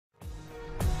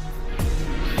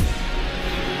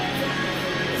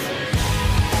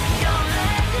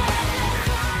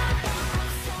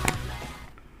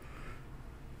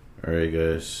Alright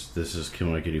guys, this is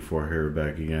KillMike84 here,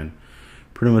 back again.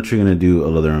 Pretty much we're going to do a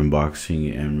leather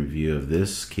unboxing and review of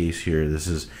this case here. This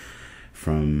is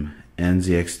from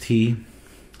NZXT,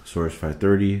 Source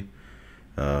 530,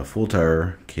 full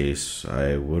tower case.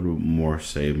 I would more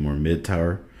say more mid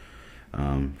tower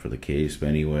for the case, but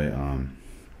anyway,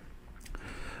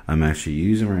 I'm actually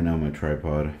using right now my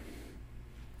tripod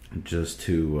just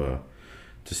to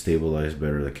stabilize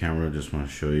better the camera. Just want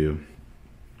to show you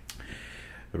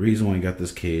the reason why I got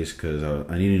this case, because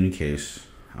I need a new case.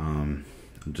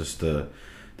 Just the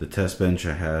test bench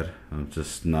I had,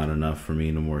 just not enough for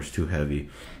me no more. It's too heavy.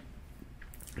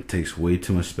 It takes way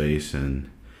too much space, and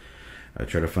I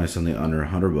try to find something under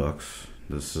 100 bucks.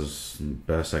 This is the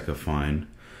best I could find.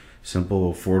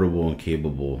 Simple, affordable, and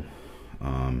capable.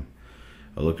 I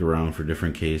looked around for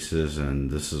different cases,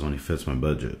 and this only fits my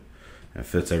budget. It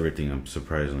fits everything. I'm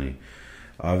surprisingly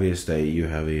obvious that you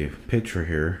have a picture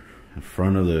here in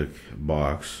front of the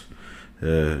box.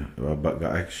 I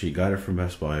actually got it from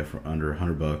Best Buy for under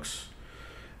 100 bucks.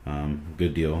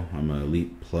 Good deal. I'm an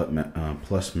Elite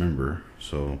Plus member,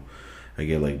 so I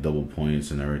get like double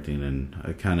points and everything, and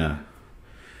I kind of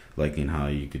liking how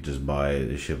you could just buy it,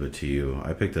 they ship it to you.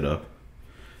 I picked it up.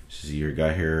 See, your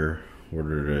guy here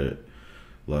ordered it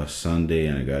last Sunday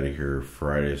and I got it here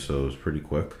Friday, so it was pretty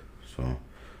quick, so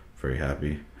very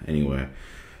happy. Anyway,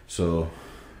 so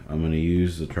I'm going to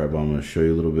use the tripod. I'm going to show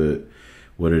you a little bit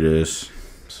what it is.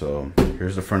 So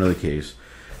here's the front of the case.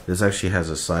 This actually has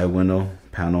a side window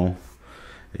panel.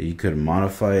 You could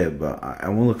modify it, but I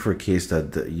won't look for a case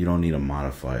that you don't need to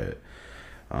modify it.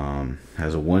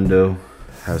 Has a window,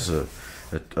 has a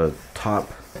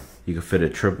top. You can fit a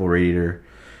triple radiator.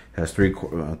 Has three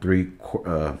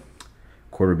quarter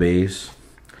bays,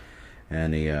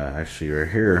 and actually right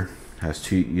here has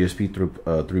two USB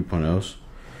 3.0s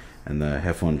and the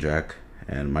headphone jack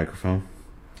and microphone.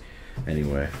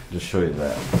 Anyway, just show you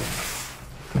that.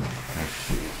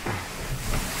 Actually,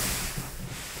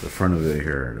 the front of it,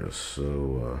 here it is.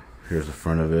 So here's the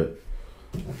front of it.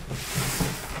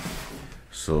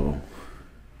 So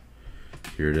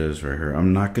here it is right here.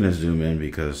 I'm not gonna zoom in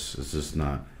because it's just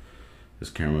not, this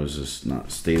camera is just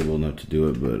not stable enough to do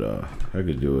it, but I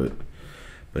could do it.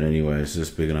 But anyway, it's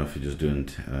just big enough for just doing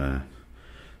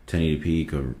 1080p. You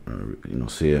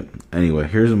could see it. Anyway,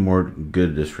 here's a more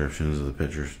good descriptions of the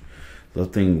pictures.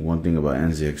 One thing about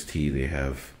NZXT, they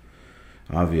have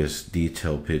obvious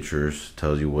detailed pictures,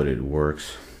 tells you what it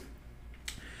works.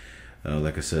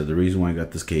 Like I said, the reason why I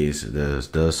got this case is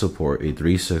it does support a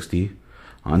 360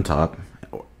 on top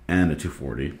and a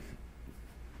 240.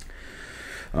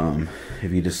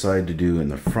 If you decide to do in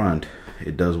the front,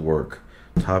 it does work.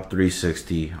 Top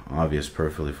 360, obvious,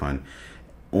 perfectly fine.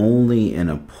 Only in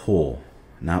a pull,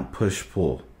 not push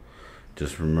pull.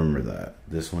 Just remember that.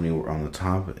 This one on the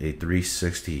top, a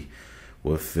 360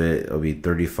 will fit. It'll be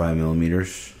 35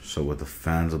 millimeters. So with the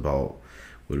fans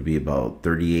would be about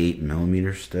 38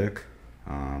 millimeters thick.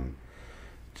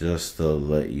 Just to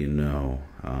let you know,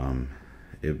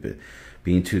 it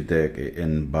being too thick.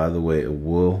 And by the way,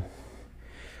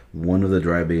 one of the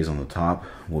dry bays on the top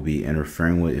will be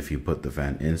interfering with if you put the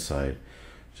fan inside.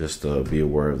 Just be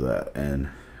aware of that. And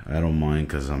I don't mind,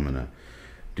 because I'm gonna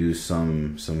do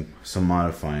some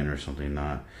modifying or something,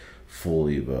 not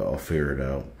fully, but I'll figure it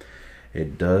out.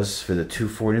 It does fit a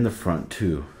 240 in the front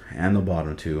too, and the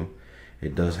bottom too.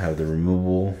 It does have the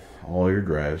removable all your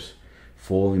drives,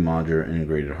 fully modular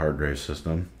integrated hard drive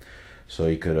system. So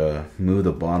you could move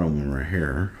the bottom one right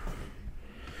here.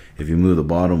 If you move the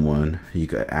bottom one, you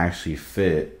could actually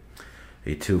fit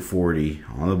a 240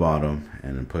 on the bottom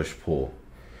and then push pull.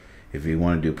 If you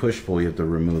want to do push pull, you have to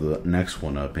remove the next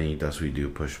one up, and that's what you do,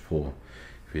 push pull.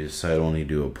 If you decide to only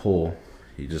do a pull,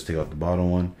 you just take out the bottom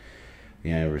one.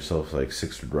 You have yourself like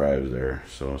 6 drives there,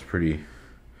 so it's pretty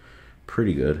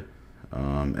good.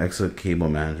 Excellent cable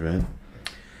management.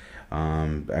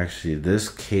 Actually, this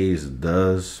case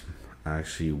does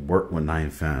actually work with 9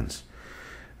 fans.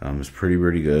 It's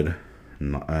pretty good.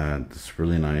 It's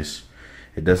really nice.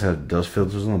 It does have dust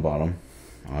filters on the bottom,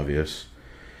 obvious.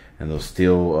 And those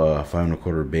steel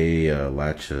 5¼ bay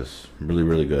latches,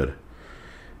 really good.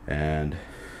 And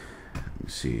let me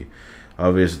see,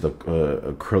 obvious the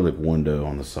acrylic window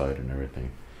on the side and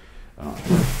everything.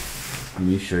 Let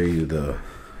me show you the.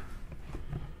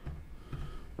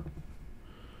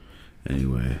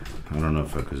 Anyway, I don't know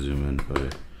if I could zoom in,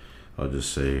 but I'll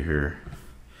just say here.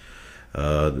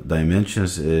 The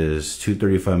dimensions is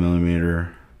 235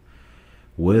 millimeter.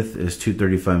 Width is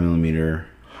 235 millimeter.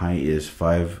 Height is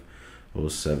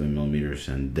 507 millimeters,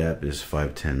 and depth is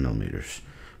 510 millimeters.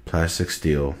 Plastic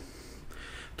steel.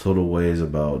 Total weighs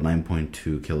about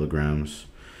 9.2 kilograms.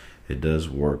 It does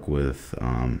work with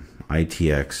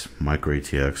ITX, micro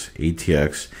ATX,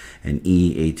 ATX, and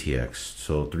eATX.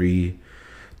 So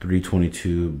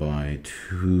 322 by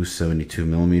 272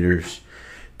 millimeters.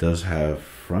 Does have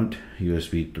front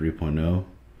USB 3.0.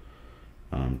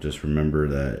 Just remember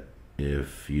that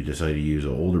if you decide to use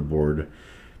an older board,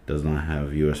 does not have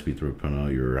USB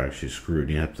 3.0, you're actually screwed.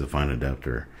 You have to find an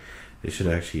adapter. They should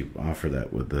actually offer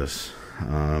that with this.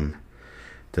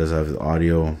 Does have the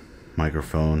audio,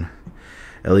 microphone,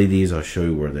 LEDs. I'll show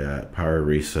you where they're at. Power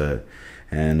reset.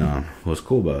 And what's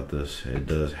cool about this, it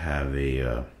does have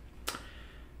a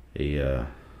 10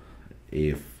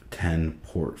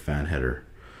 port fan header.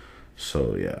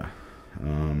 So yeah,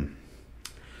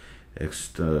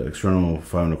 external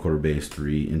 5.25 base,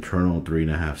 3 internal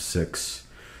 3.5 6,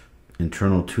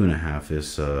 internal 2.5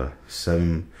 is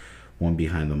 7, one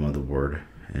behind the motherboard,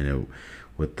 and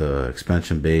with the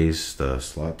expansion base, the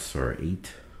slots are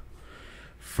 8.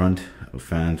 Front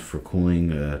fans for cooling,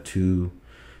 2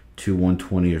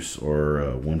 120 or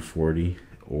 140,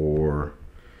 or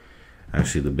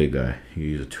actually the big guy. You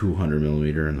use a 200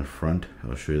 millimeter in the front.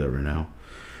 I'll show you that right now.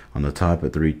 On the top,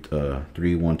 at 3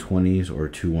 120s or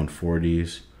 2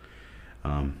 140s.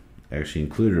 Actually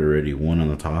included already, one on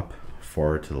the top,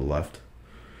 far to the left,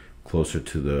 closer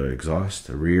to the exhaust.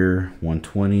 A rear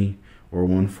 120 or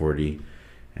 140,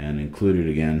 and included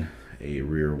again a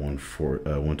rear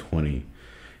 120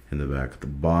 in the back. At the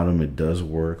bottom, it does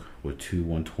work with 2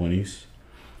 120s.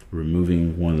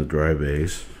 Removing one of the dry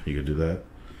bays, you could do that.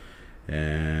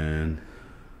 And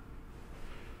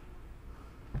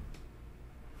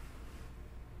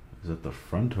is that the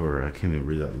front, or I can't even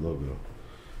read that logo?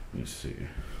 Let me see.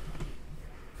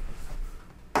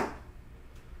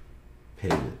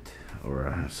 Pivot, or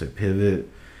I say pivot,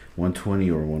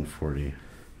 120 or 140.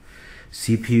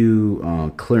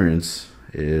 CPU clearance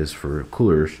is for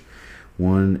coolers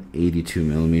 182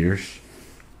 millimeters.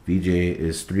 VJ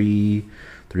is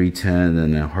 310,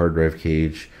 and a hard drive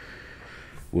cage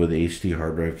with HD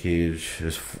hard drive cage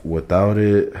is without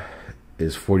it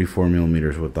is 44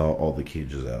 millimeters without all the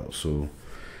cages out. So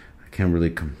I can't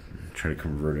really try to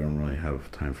convert it. I don't really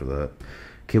have time for that.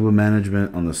 Cable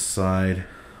management on the side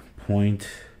point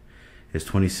is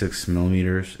 26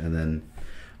 millimeters, and then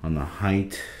on the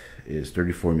height is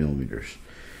 34 millimeters.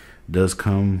 Does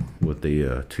come with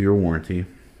a 2-year warranty,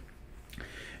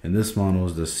 and this model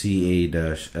is the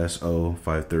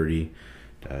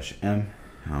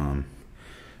CA-SO530-M.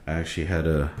 I actually had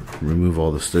to remove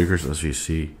all the stickers, as you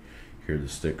see here, the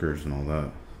stickers and all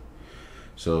that.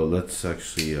 So let's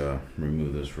actually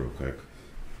remove this real quick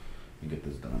and get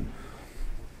this done.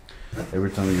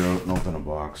 Every time you open a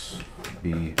box,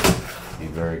 be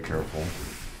very careful.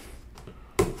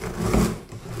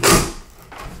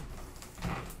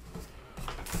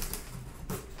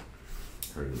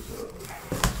 Here it is.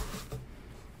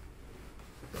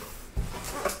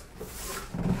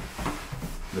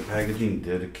 The packaging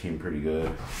came pretty good.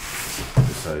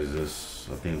 Besides this,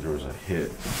 I think there was a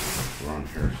hit around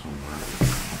here somewhere.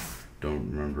 Don't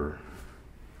remember.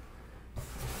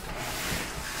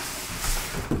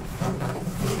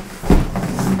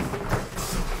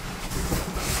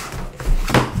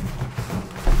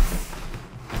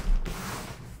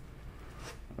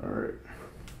 Alright.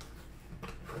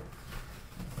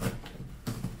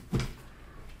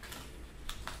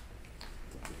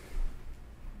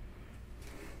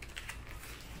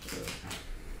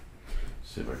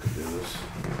 See if I can do this.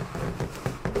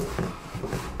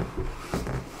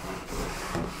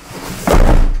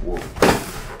 Whoa.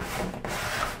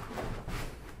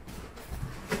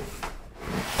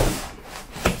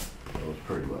 That was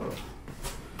pretty loud.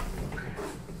 Okay.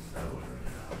 That was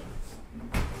really loud.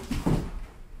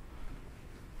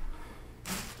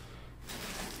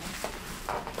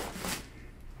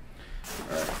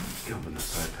 Alright, let's open the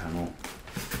side panel.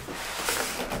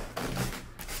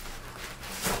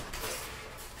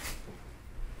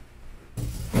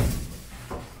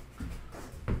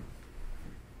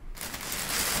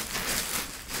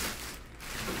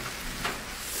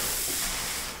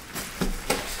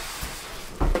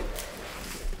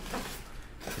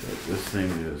 This thing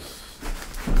is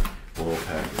well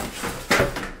packaged.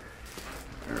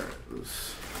 Alright,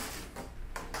 let's.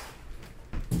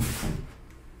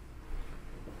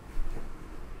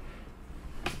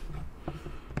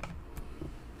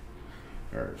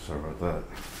 Alright, sorry about that.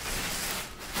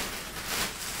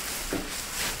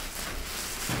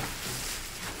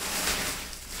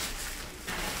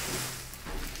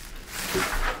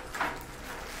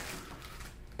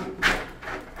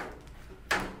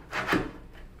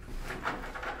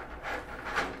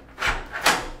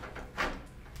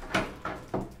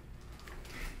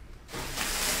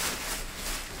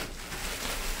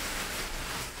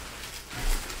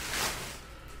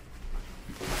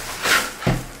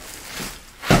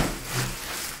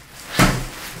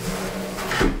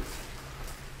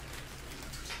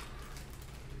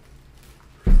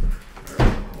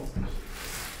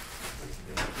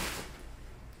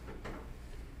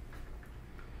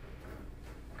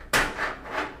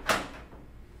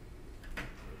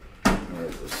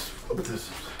 put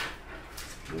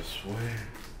this way.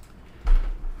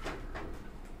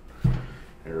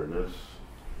 Here it is.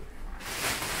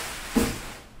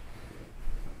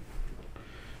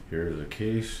 Here is a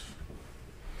case.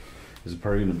 This is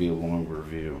probably going to be a long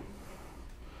review.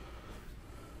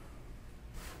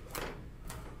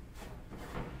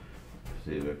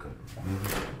 See if I could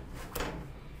remove it.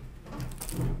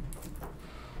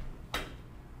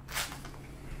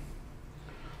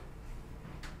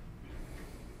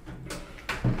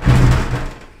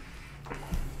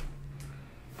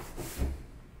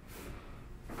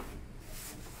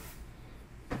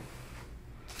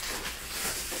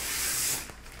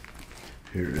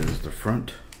 Here is the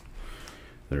front.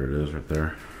 There it is right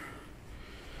there.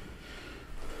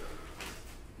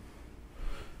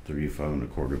 3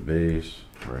 5¼ base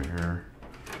right here.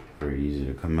 Very easy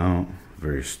to come out.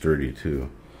 Very sturdy too.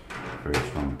 Very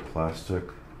strong plastic.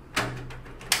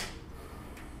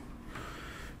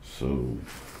 So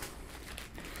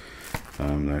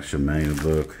the actual manual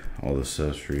book, all the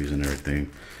accessories and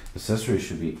everything. The accessories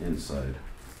should be inside.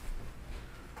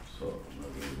 So I'm not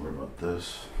really worried about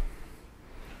this.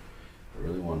 I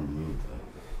really want to remove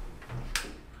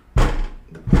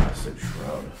the plastic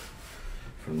shroud.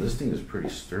 From this thing is pretty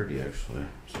sturdy actually.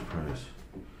 I'm surprised.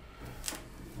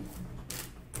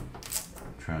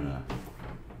 I'm trying to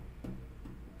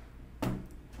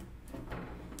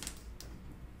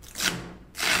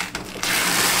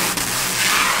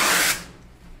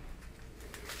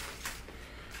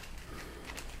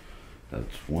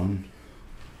that's one.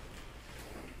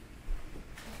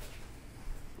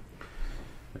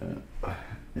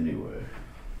 Anyway,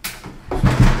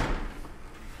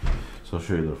 so I'll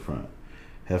show you the front.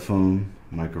 Headphone,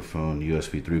 microphone,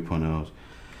 USB 3.0s,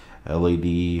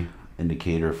 LED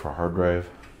indicator for hard drive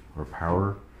or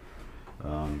power.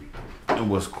 And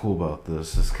what's cool about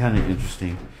this, it's kind of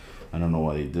interesting. I don't know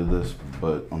why they did this,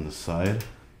 but on the side,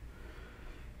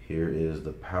 here is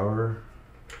the power,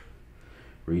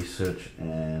 reset,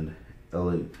 and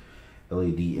LED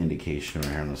indication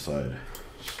right here on the side.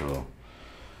 So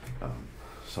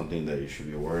something that you should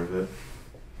be aware of it.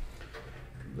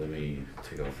 Let me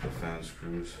take off the fan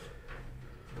screws.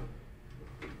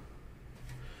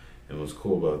 And what's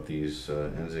cool about these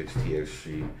NZXT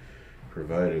actually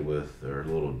provided with their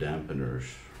little dampeners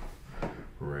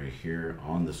right here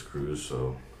on the screws.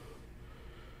 So,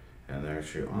 and they're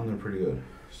actually on there pretty good.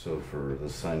 So for the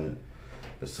silent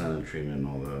treatment and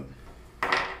all that.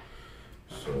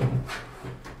 So.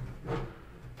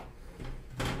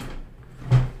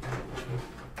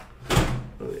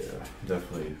 But yeah,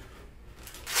 definitely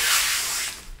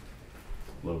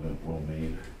a little bit well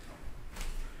made.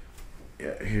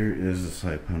 Yeah, here is the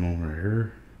side panel right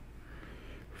here.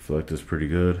 Reflect is pretty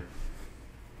good.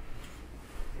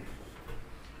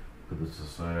 Put this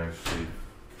aside, actually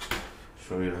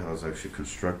show you how it's actually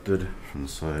constructed from the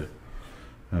side.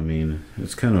 I mean,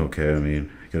 it's kind of okay. I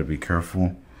mean, you gotta be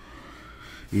careful.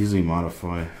 Easily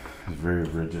modify. It's very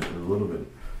rigid. A little bit.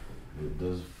 It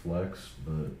does flex,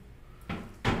 but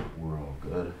we're all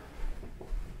good.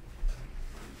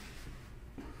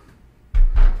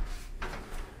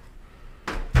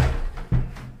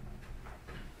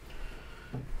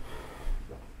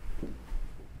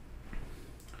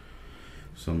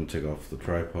 So I'm gonna take off the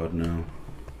tripod now.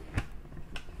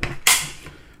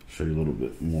 Show you a little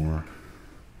bit more.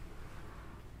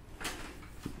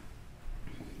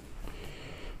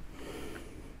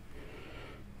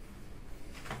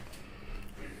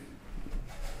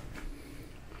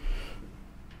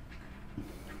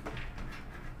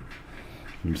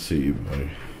 Let me see if I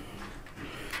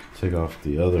take off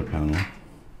the other panel.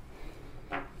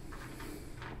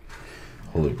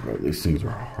 Holy crap, these things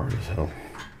are hard as hell.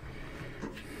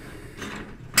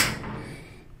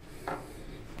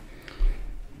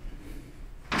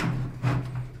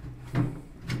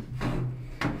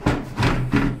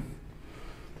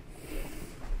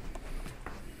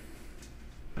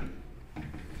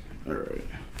 Alright,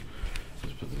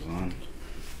 let's put this on.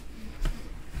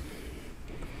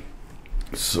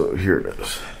 So here it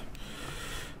is.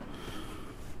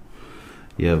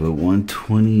 You have a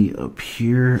 120 up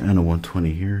here and a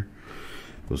 120 here.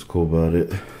 What's cool about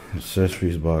it,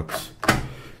 accessories box,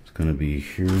 it's gonna be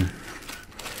here.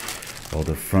 All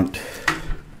the front.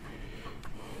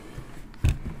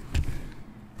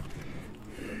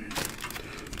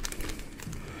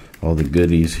 All the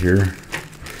goodies here.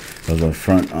 Of the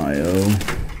front I/O.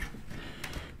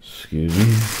 Excuse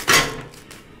me.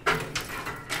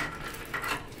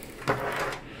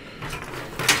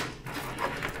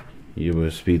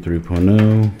 USB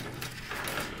 3.0.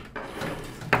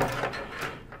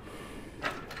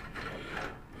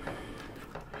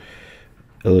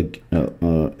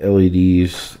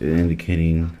 LEDs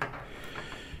indicating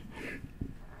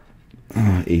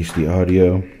HD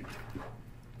audio,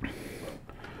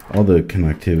 all the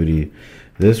connectivity.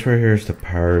 This right here is to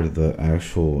power the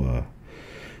actual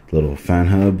little fan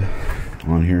hub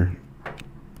on here.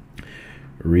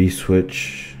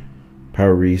 Switch,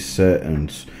 power reset,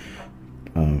 and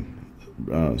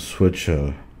switch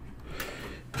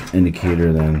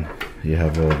indicator. Then you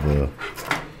have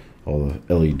all the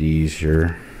LEDs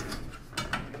here.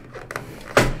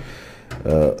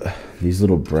 These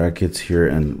little brackets here,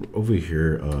 and over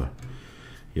here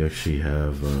you actually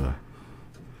have a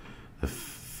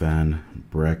fan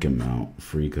bracket mount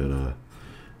for you could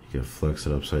flex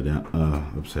it upside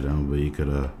down, but you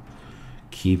could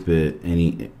keep it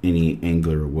any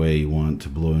angular way you want to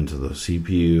blow into the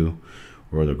CPU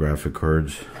or the graphic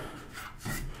cards.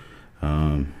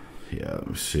 Yeah, let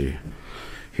me see.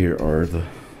 Here are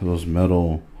those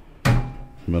metal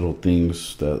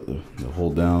things that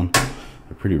hold down.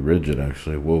 They're pretty rigid,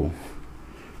 actually. Whoa,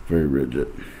 very rigid.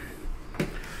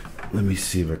 Let me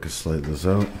see if I can slide this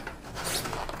out.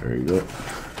 There you go.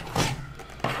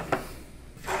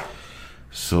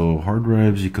 So hard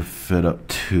drives you could fit up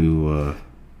to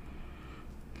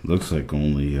looks like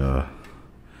only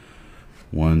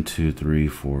 1, 2, 3,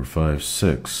 4, 5,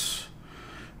 6.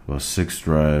 About 6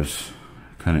 drives.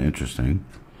 Kind of interesting.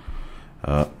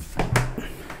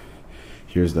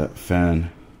 Here's that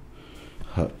fan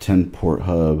 10-port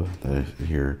hub.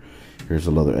 Here's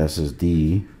another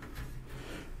SSD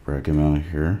bracket mount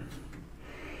here.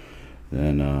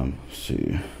 Then let's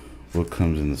see what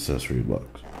comes in the accessory box.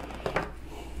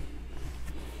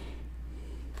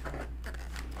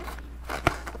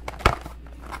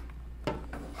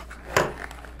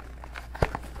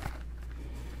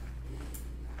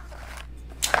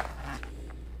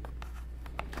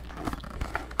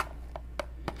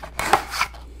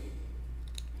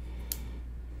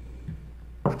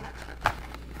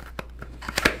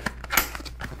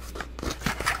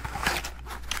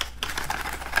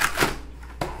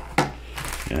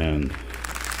 And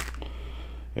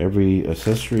every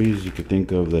accessories you could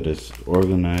think of that is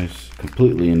organized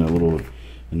completely in a little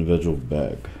individual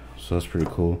bag. So that's pretty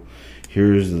cool.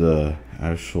 Here's the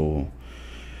actual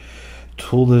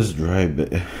toolless dry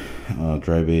bay.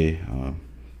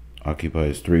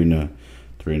 Occupies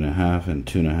 3.5 and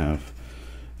 2.5.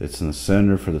 It's in the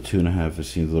center for the 2.5. It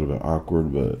seems a little bit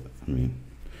awkward, but I mean,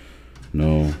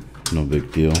 no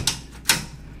big deal.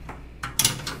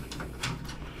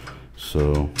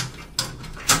 So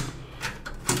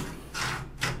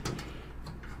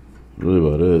really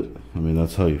about it. I mean,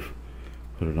 that's how you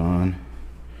put it on.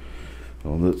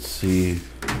 Well, let's see.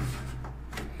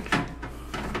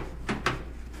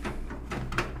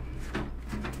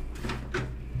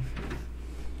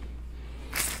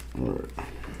 All right.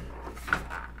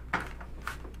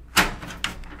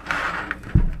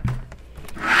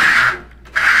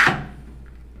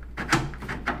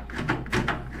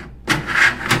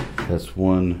 That's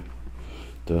one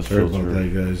dust filter. Sorry about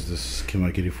that, guys. This is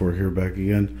Mike84 here, back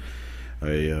again.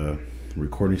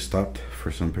 Recording stopped for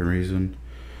some reason.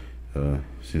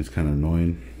 Seems kind of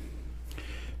annoying.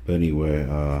 But anyway,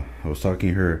 I was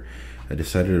talking here. I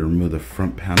decided to remove the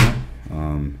front panel.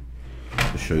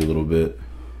 To show you a little bit.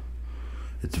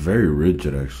 It's very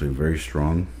rigid, actually, very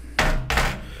strong.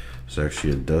 It's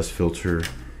actually a dust filter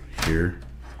here.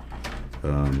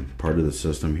 Part of the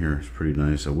system here is pretty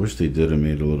nice. I wish they did and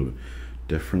made it a little bit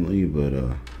differently, but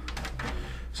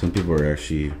some people are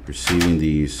actually receiving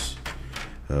these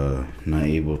not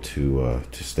able to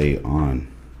stay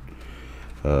on.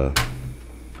 I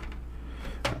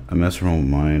messed around with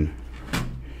mine.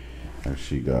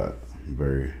 Actually got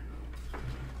very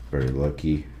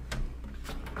lucky.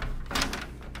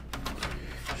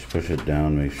 Just push it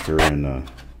down, make sure, and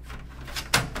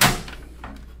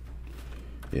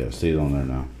yeah, it stays on there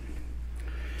now.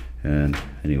 And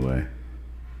anyway,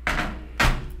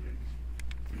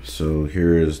 so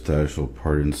here is the actual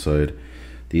part inside.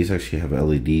 These actually have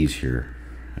LEDs here,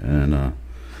 and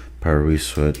power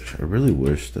switch. I really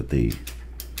wish that they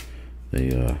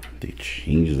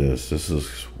changed this. This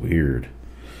is weird.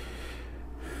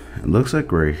 It looks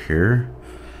like right here,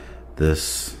 this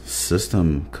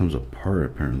system comes apart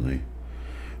apparently.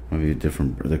 Might be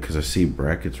different because I see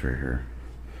brackets right here.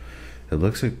 It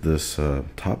looks like this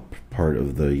top part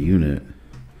of the unit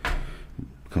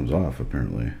comes off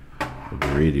apparently of the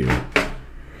radio.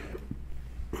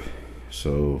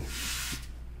 So,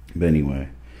 but anyway,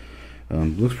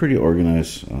 looks pretty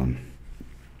organized.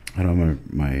 I don't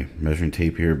have my measuring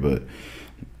tape here, but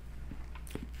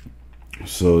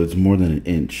so it's more than an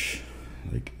inch,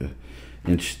 like an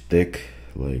inch thick,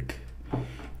 like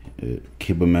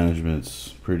Cable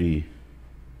management's pretty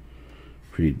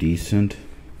decent.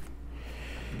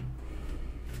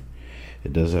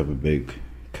 It does have a big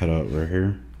cutout right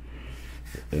here,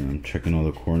 and I'm checking all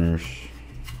the corners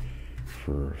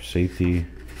for safety.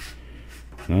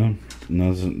 No,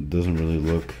 doesn't really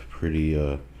look pretty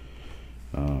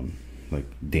like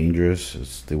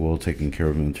dangerous. They well taken care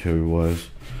of material wise,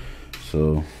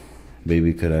 so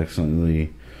baby could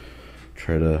accidentally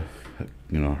try to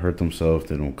hurt themselves.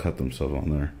 They don't cut themselves on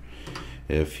there.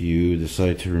 If you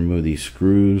decide to remove these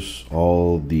screws,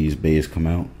 all these bays come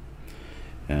out,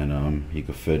 and you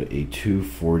could fit a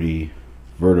 240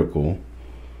 vertical,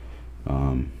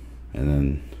 and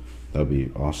then that'd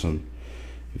be awesome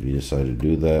if you decide to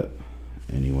do that.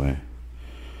 Anyway,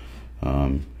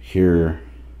 here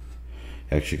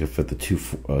actually could fit the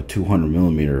 200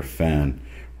 millimeter fan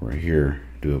right here.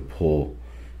 Do a pull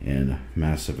in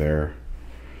massive air.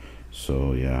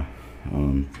 So yeah,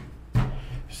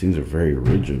 these things are very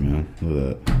rigid, man. Look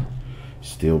at that.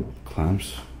 Steel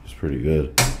clamps. It's pretty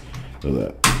good. Look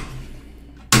at that.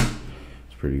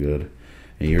 It's pretty good.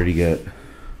 And you already get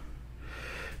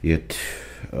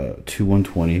two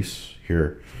 120s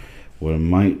here. What I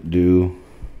might do,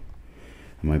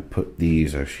 I might put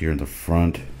these actually here in the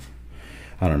front.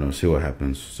 I don't know. See what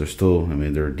happens. They're still, I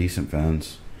mean, they're decent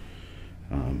fans.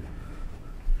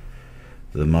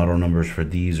 The model numbers for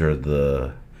these are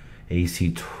the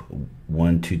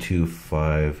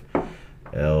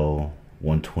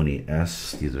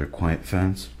AC-1225L120S. These are quiet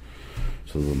fans.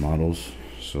 So the models.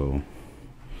 So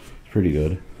it's pretty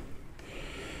good.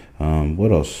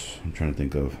 What else? I'm trying to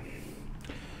think of.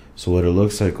 So what it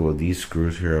looks like with these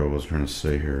screws here, I was trying to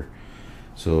say here.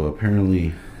 So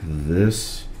apparently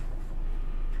this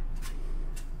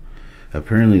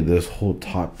whole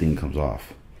top thing comes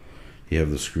off. You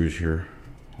have the screws here,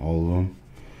 all of them,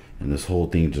 and this whole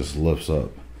thing just lifts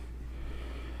up.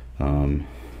 I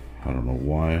don't know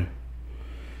why.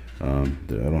 I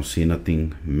don't see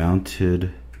nothing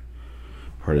mounted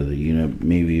part of the unit.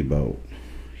 Maybe about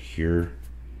here.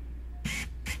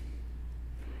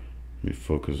 Let me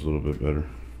focus a little bit better.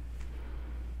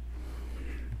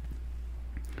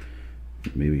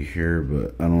 Maybe here,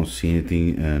 but I don't see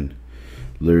anything. And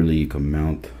literally you can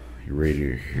mount your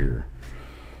radiator here.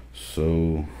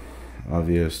 So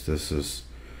obvious this is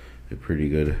a pretty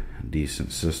good,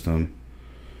 decent system.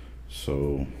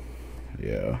 So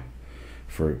yeah,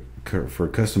 for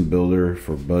custom builder,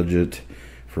 for budget,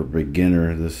 for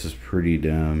beginner, this is pretty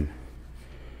damn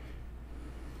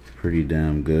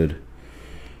good.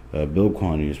 Build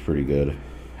quantity is pretty good,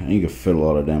 and you can fit a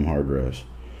lot of damn hard drives.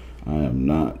 I am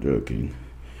not joking.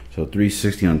 So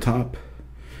 360 on top,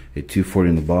 a 240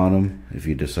 on the bottom if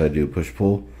you decide to do a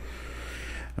push-pull.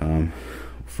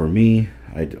 For me,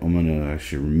 I'm going to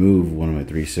actually remove one of my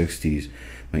 360s,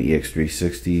 my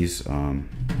EX360s.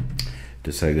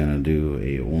 Decide going to do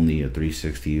only a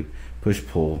 360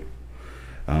 push-pull.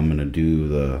 I'm going to do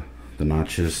the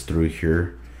notches through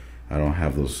here. I don't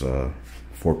have those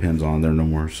 4 pins on there no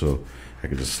more, so I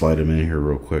can just slide them in here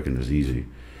real quick and it's easy.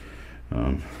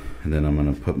 And then I'm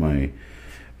going to put my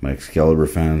Excalibur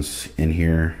fans in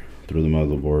here through the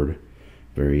motherboard.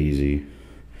 Very easy.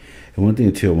 And one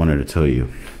thing too I wanted to tell you,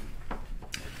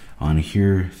 on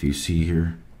here, if you see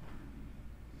here,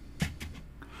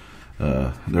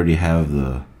 they already have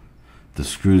the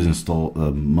screws installed,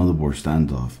 motherboard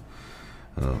standoff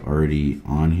already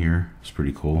on here. It's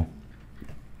pretty cool.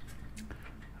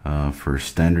 For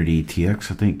standard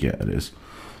ETX, I think, yeah, it is.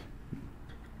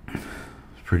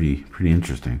 It's pretty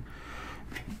interesting.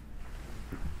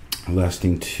 Last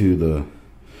thing too,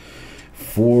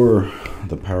 for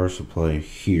the power supply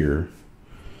here,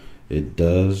 it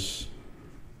does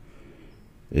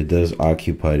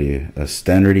occupy a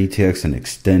standard ETX and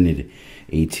extended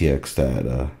ETX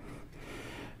that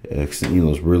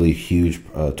those really huge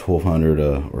 1200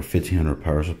 or 1500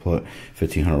 power supply,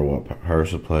 1500 watt power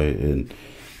supply, and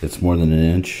it's more than an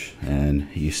inch, and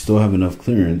you still have enough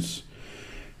clearance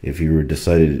if you were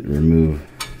decided to remove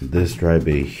this dry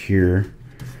bay here.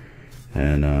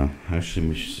 And actually,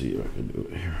 let me see if I can do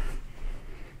it here.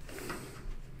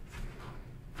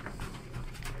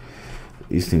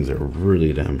 These things are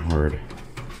really damn hard.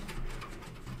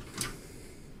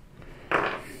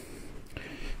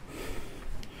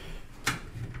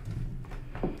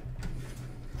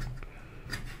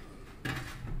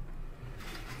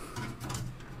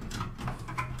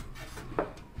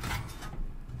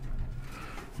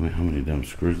 Wait, how many damn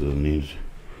screws does it need?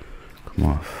 Come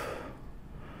off.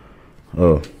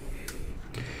 Oh,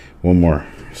 one more.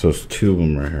 So it's 2 of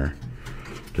them right here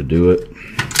to do it,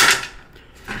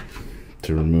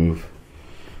 to remove,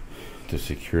 to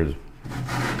secure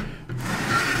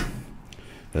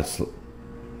That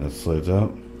slides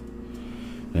out,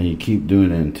 and you keep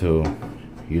doing it until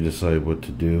you decide what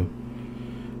to do.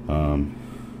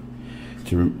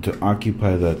 To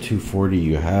occupy that 240,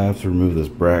 you have to remove this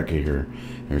bracket here.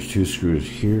 There's 2 screws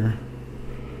here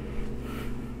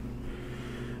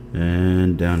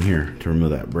and down here to remove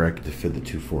that bracket to fit the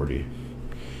 240.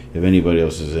 If anybody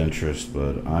else is interested,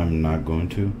 but I'm not going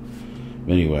to.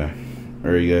 Anyway,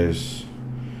 alright guys,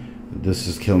 this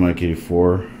is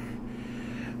Killmike84.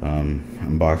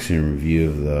 Unboxing and review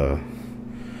of the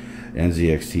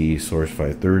NZXT Source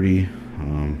 530.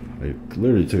 I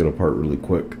literally took it apart really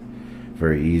quick.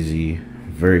 Very easy,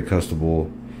 very customizable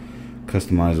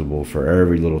for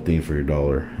every little thing for your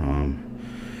dollar.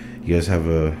 You guys have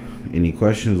any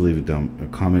questions, leave it down, a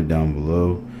comment down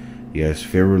below. You guys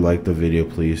favorite, like the video,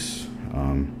 please.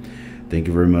 Thank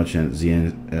you very much,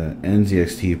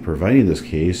 NZXT, providing this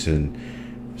case, and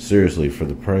seriously, for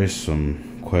the price,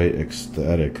 I'm quite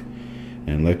ecstatic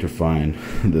and electrifying.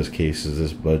 This case is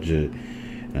this budget,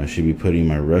 and I should be putting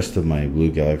my rest of my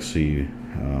Blue Galaxy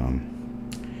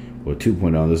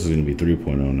 2.0. This is going to be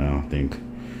 3.0 now. I think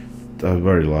I've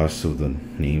already lost some of the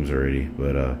names already,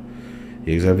 but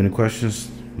you guys have any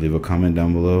questions, leave a comment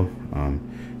down below.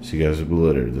 See you guys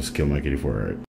later. This is Killmike84. All right.